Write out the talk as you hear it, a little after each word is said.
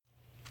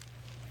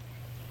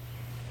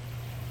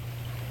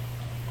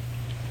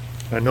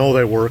I know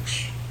that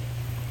works,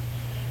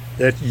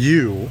 that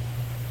you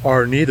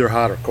are neither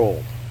hot or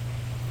cold.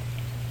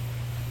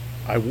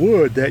 I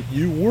would that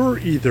you were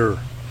either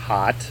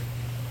hot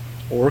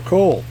or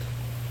cold.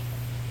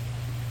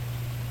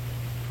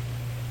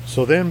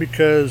 So then,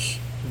 because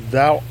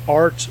thou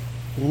art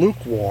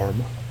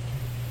lukewarm,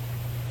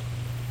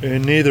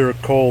 and neither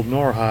cold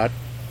nor hot,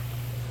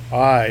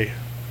 I,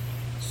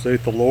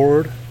 saith the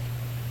Lord,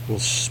 will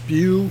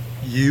spew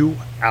you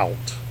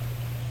out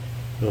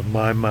of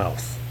my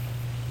mouth.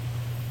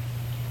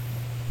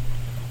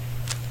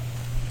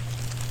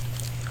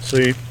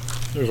 See,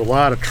 there's a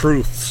lot of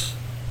truths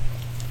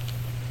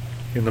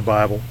in the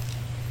Bible.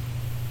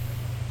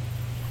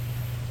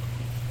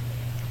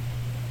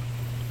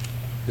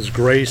 His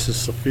grace is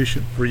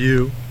sufficient for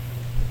you,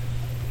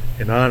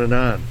 and on and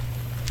on.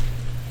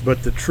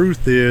 But the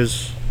truth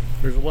is,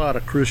 there's a lot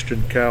of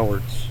Christian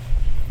cowards.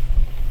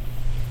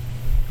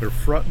 They're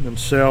fronting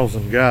themselves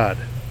and God.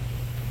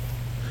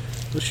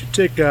 Let's you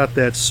take out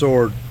that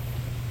sword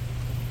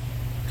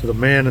to the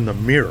man in the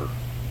mirror.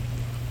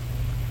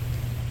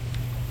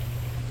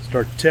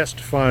 Start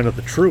testifying of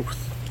the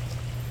truth.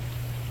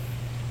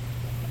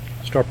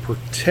 Start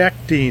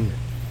protecting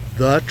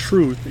the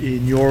truth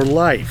in your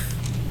life.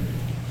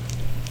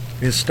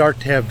 And start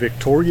to have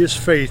victorious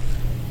faith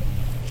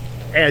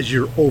as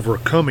you're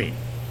overcoming.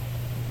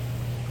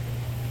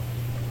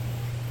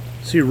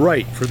 See,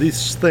 right, for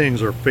these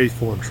things are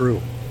faithful and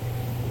true.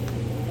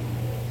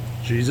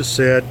 Jesus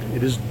said,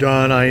 "It is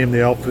done. I am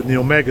the Alpha and the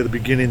Omega, the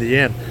beginning and the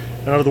end."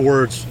 In other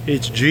words,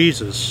 it's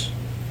Jesus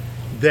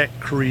that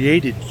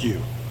created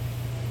you.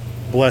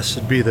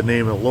 Blessed be the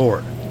name of the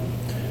Lord.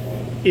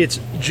 It's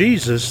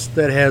Jesus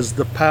that has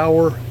the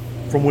power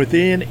from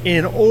within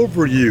and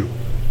over you.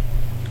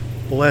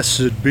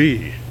 Blessed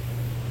be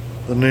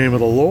the name of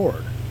the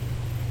Lord.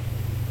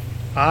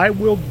 I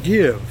will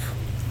give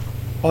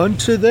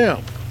unto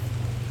them,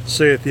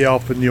 saith the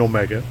Alpha and the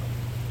Omega,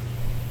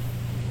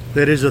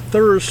 that is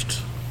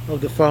athirst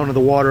of the fountain of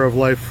the water of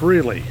life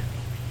freely.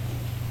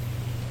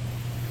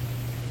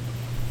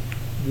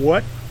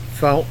 What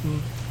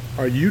fountain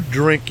are you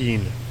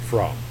drinking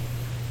from?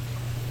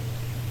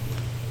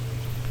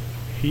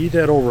 He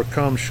that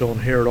overcomes shall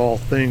inherit all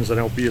things, and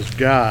I will be his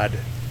God,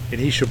 and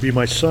he shall be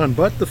my son.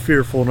 But the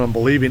fearful and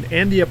unbelieving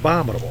and the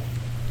abominable,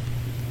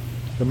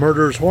 the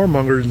murderers,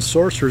 whoremongers, and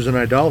sorcerers, and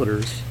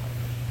idolaters,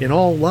 and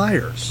all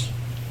liars,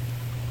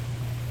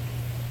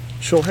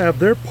 shall have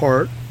their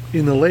part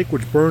in the lake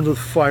which burns with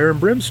fire and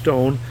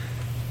brimstone,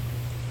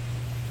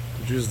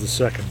 which is the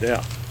second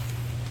death.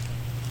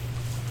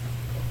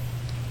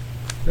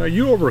 Now,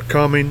 you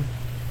overcoming,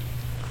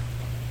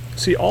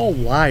 see, all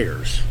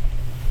liars.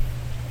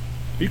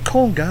 Are you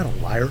calling God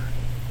a liar?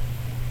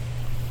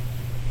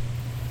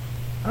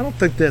 I don't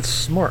think that's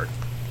smart.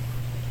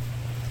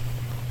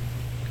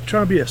 You're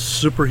trying to be a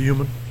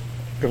superhuman,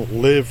 gonna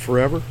live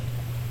forever.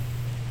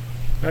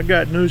 I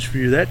got news for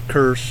you. That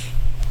curse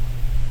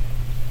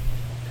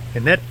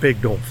and that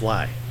pig don't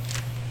fly.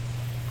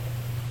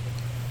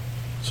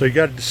 So you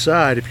got to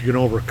decide if you can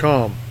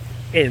overcome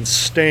and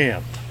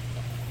stand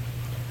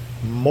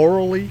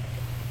morally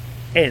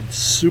and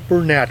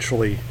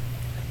supernaturally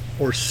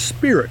or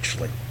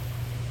spiritually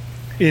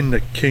in the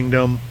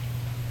kingdom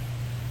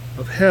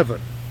of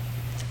heaven.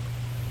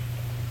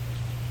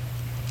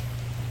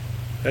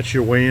 That's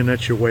your way in,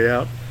 that's your way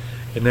out,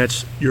 and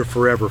that's your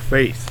forever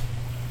faith.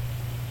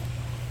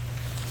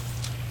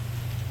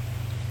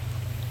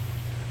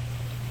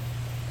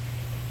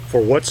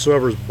 For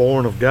whatsoever is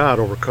born of God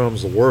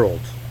overcomes the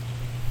world.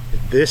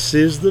 This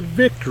is the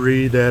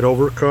victory that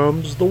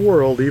overcomes the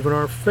world, even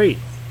our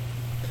faith.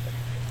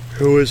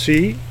 Who is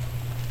he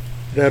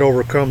that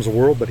overcomes the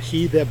world but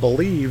he that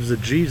believes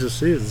that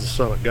Jesus is the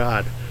Son of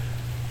God?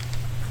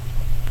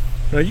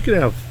 Now, you can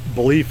have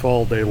belief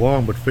all day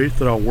long, but faith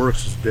without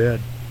works is dead.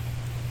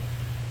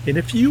 And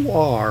if you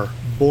are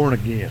born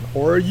again,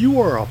 or you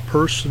are a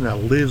person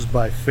that lives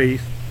by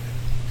faith,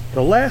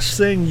 the last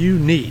thing you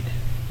need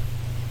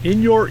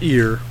in your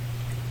ear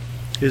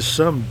is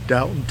some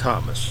doubting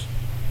Thomas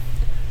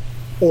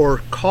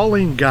or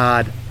calling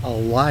God a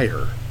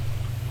liar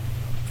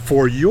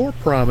for your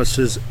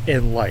promises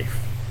in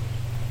life,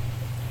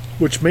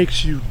 which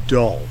makes you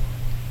dull,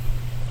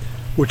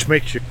 which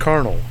makes you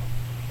carnal,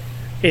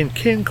 and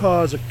can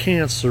cause a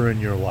cancer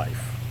in your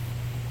life.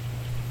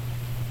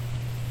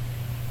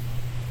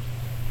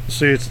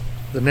 See, it's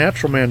the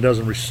natural man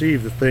doesn't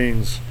receive the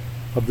things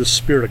of the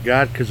Spirit of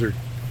God because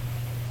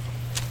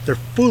they're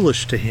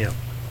foolish to him.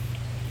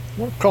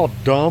 You want to call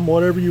it dumb,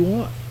 whatever you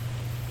want.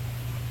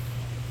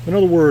 In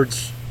other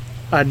words,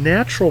 a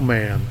natural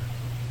man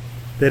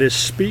that is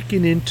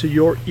speaking into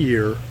your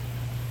ear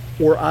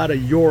or out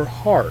of your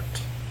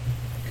heart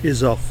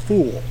is a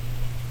fool.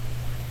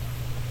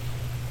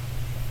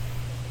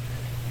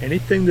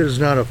 Anything that is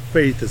not of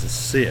faith is a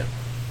sin.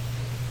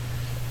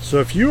 So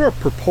if you are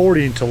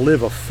purporting to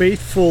live a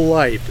faithful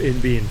life in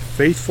being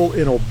faithful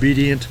and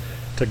obedient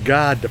to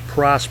God to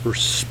prosper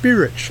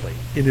spiritually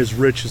in his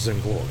riches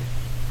and glory,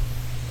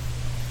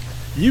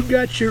 You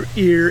got your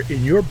ear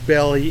in your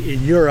belly,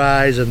 in your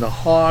eyes, in the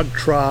hog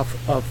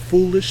trough of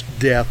foolish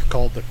death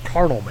called the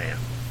carnal man.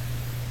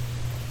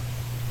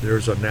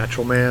 There's a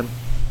natural man,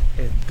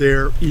 and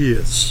there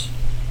is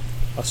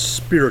a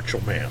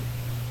spiritual man.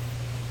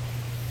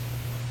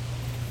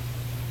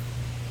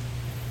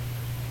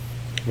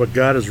 But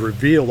God has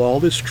revealed all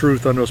this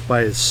truth unto us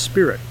by His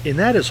Spirit, and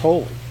that is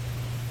holy.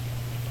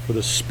 For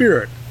the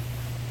Spirit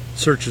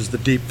searches the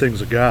deep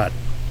things of God.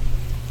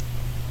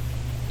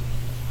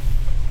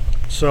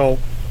 So,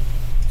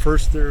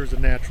 first there's a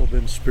natural,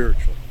 then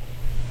spiritual.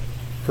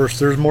 First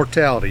there's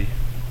mortality,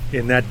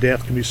 and that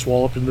death can be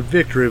swallowed up in the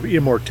victory of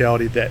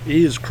immortality that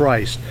is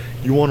Christ.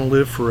 You want to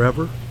live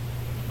forever?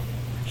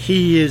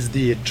 He is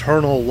the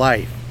eternal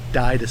life.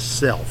 Die to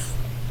self.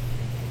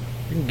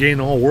 You can gain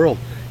the whole world.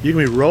 You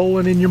can be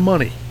rolling in your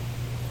money.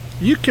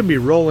 You can be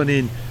rolling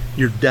in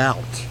your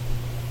doubt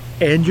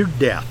and your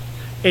death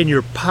and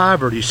your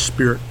poverty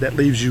spirit that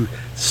leaves you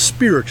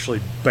spiritually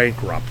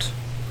bankrupt.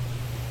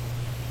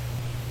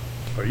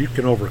 Or you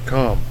can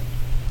overcome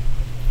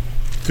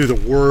through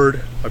the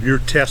word of your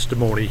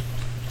testimony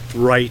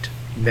right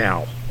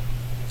now.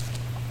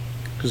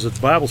 Because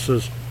the Bible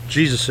says,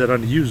 Jesus said,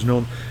 unto you is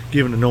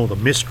given to know the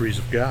mysteries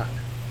of God.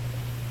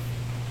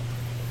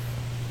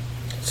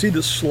 See,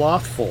 the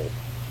slothful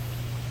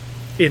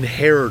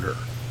inheritor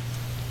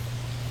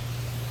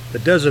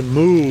that doesn't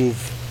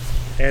move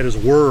at his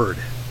word,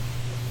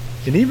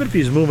 and even if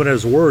he's moving at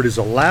his word, is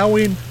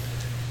allowing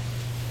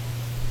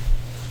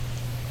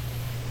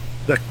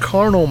the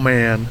carnal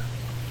man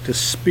to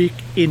speak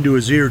into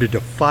his ear to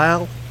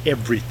defile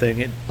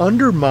everything and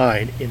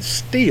undermine and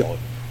steal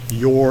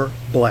your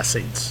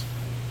blessings.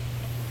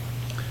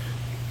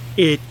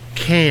 It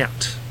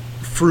can't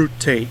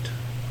fruitate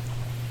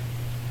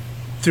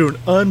through an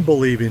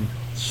unbelieving,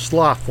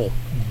 slothful,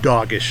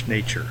 doggish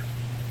nature.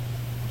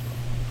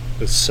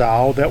 The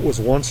sow that was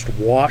once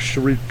washed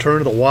to return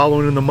to the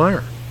wallowing in the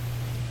mire.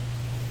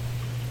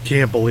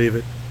 Can't believe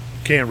it,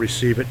 can't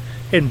receive it,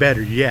 and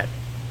better yet,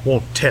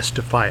 won't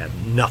testify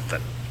of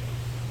nothing.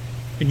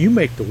 And you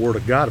make the Word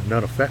of God of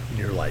none effect in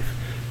your life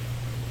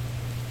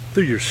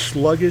through your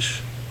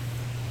sluggish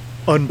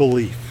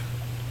unbelief.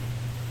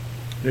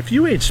 And if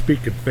you ain't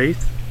speaking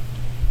faith,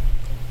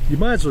 you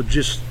might as well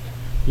just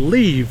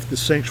leave the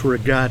sanctuary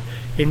of God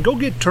and go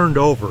get turned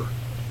over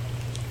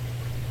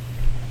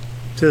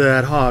to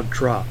that hog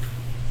trough.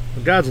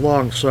 God's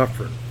long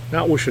suffering,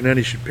 not wishing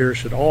any should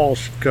perish, that all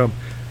should come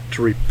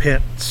to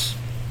repentance.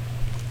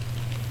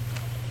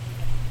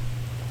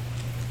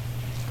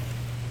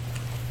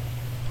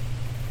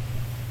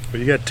 But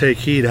you got to take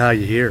heed how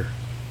you hear.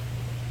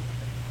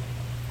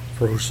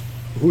 For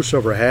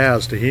whosoever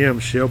has, to him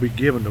shall be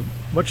given.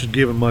 Much is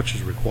given, much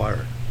is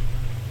required.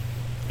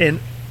 And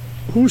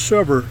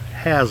whosoever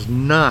has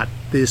not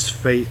this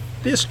faith,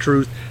 this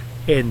truth,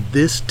 and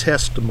this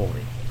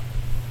testimony,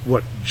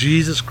 what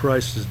Jesus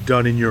Christ has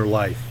done in your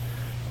life,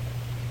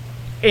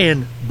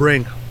 and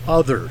bring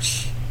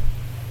others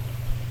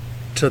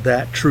to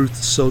that truth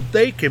so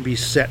they can be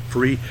set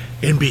free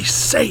and be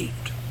saved.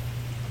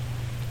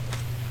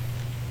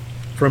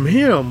 From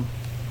him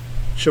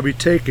shall be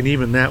taken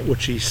even that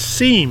which he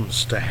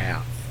seems to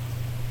have.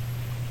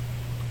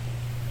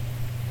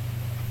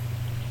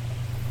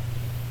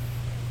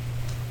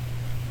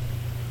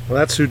 Well,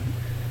 that's who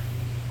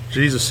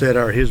Jesus said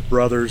are his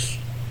brothers,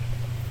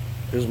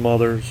 his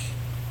mothers,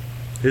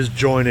 his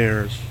joint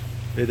heirs,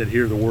 they that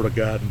hear the word of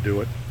God and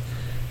do it.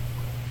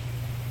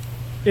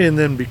 And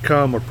then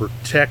become a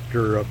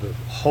protector of the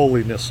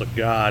holiness of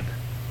God.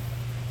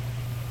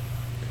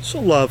 So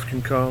love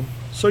can come,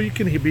 so you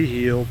can be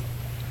healed.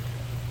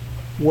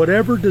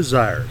 Whatever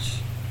desires,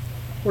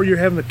 or you're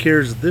having the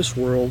cares of this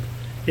world,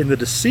 in the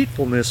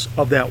deceitfulness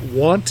of that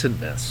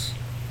wantonness,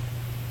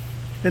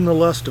 and the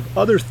lust of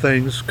other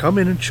things, come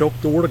in and choke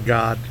the word of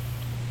God,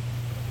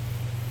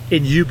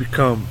 and you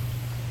become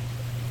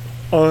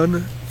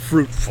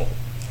unfruitful.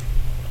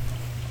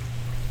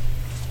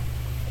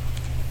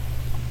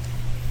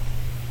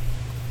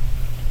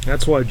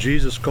 That's why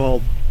Jesus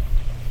called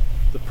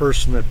the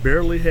person that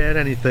barely had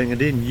anything and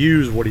didn't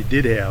use what he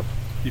did have.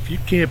 If you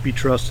can't be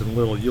trusted in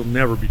little, you'll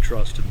never be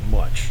trusted in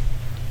much.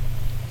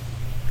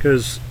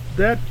 Because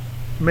that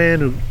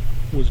man who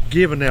was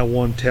given that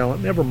one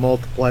talent never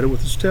multiplied it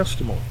with his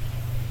testimony.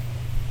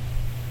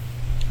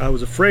 I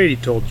was afraid, he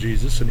told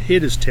Jesus, and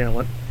hid his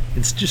talent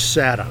and just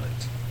sat on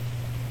it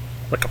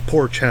like a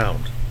porch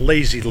hound,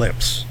 lazy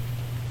lips.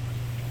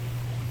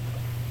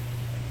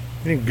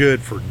 Ain't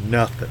good for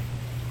nothing.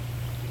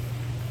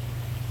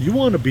 You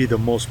want to be the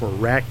most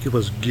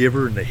miraculous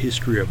giver in the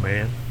history of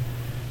man?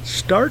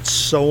 Start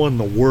sowing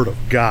the word of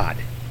God.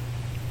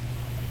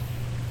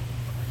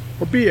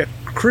 Or be a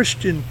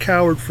Christian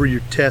coward for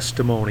your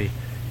testimony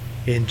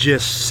and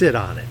just sit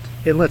on it.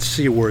 And let's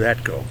see where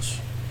that goes.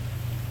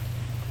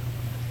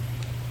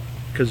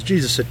 Because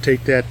Jesus said,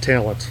 take that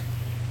talent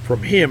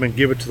from him and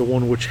give it to the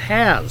one which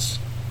has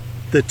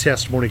the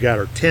testimony of God,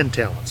 or 10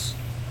 talents.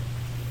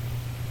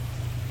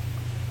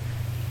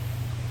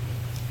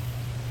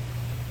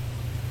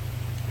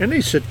 And they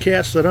said,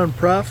 cast that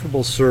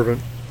unprofitable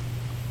servant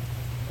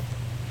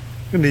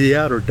into the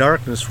outer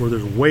darkness where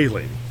there's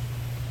wailing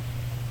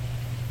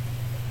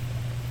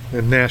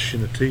and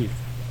gnashing of teeth.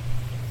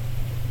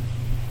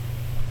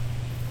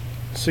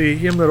 See,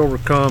 him that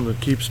overcomes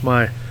and keeps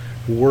my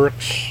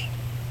works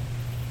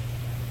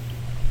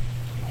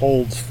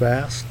holds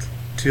fast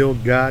till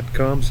God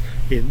comes,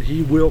 and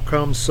he will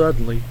come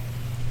suddenly.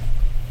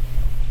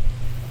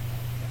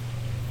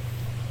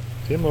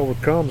 Him that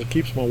overcomes and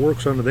keeps my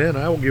works unto the end,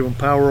 I will give him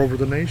power over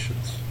the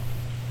nations.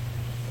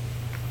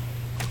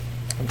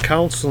 I'm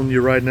counseling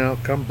you right now.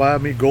 Come buy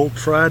me gold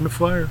tried in the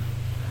fire,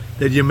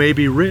 that you may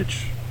be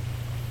rich,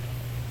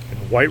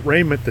 and white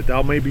raiment, that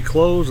thou may be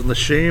clothed, and the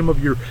shame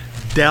of your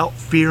doubt,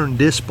 fear, and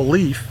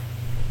disbelief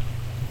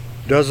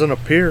doesn't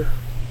appear.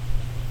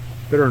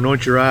 Better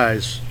anoint your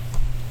eyes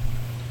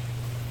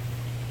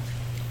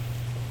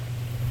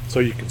so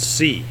you can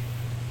see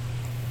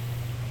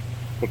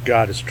what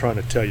God is trying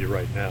to tell you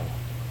right now,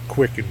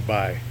 quickened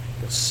by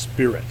the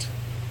Spirit.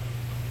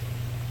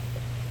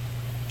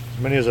 As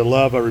many as I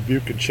love, I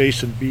rebuke and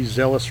chasten. Be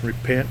zealous and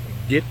repent.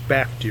 Get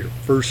back to your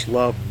first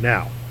love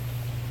now.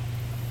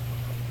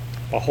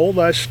 Behold,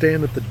 I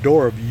stand at the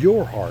door of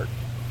your heart.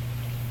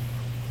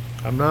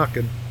 I'm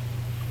knocking.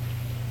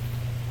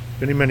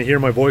 If any man hear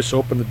my voice,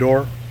 open the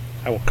door.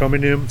 I will come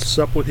into him,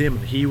 sup with him,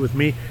 and he with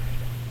me.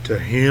 To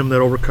him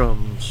that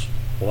overcomes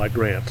will I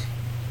grant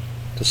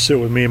to sit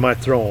with me in my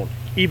throne,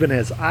 even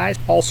as I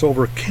also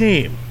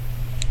overcame.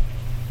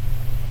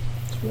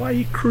 That's why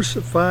he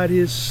crucified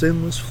his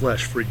sinless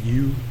flesh for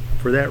you,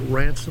 for that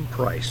ransom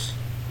price.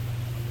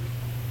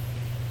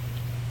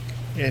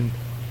 And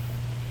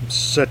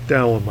sat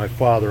down with my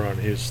Father on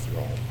his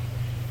throne.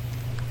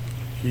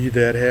 He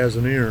that has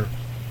an ear,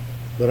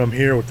 let him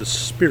hear what the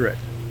Spirit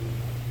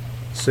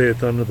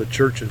saith unto the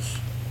churches.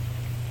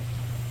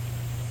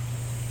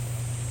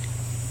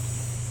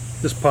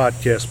 This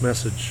podcast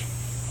message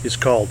is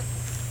called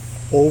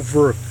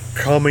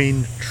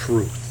Overcoming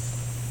Truth.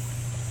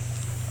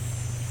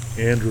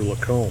 Andrew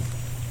LaCombe.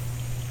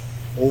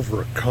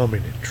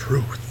 Overcoming in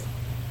Truth.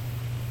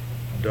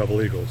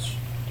 Double Eagles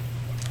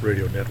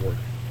Radio Network.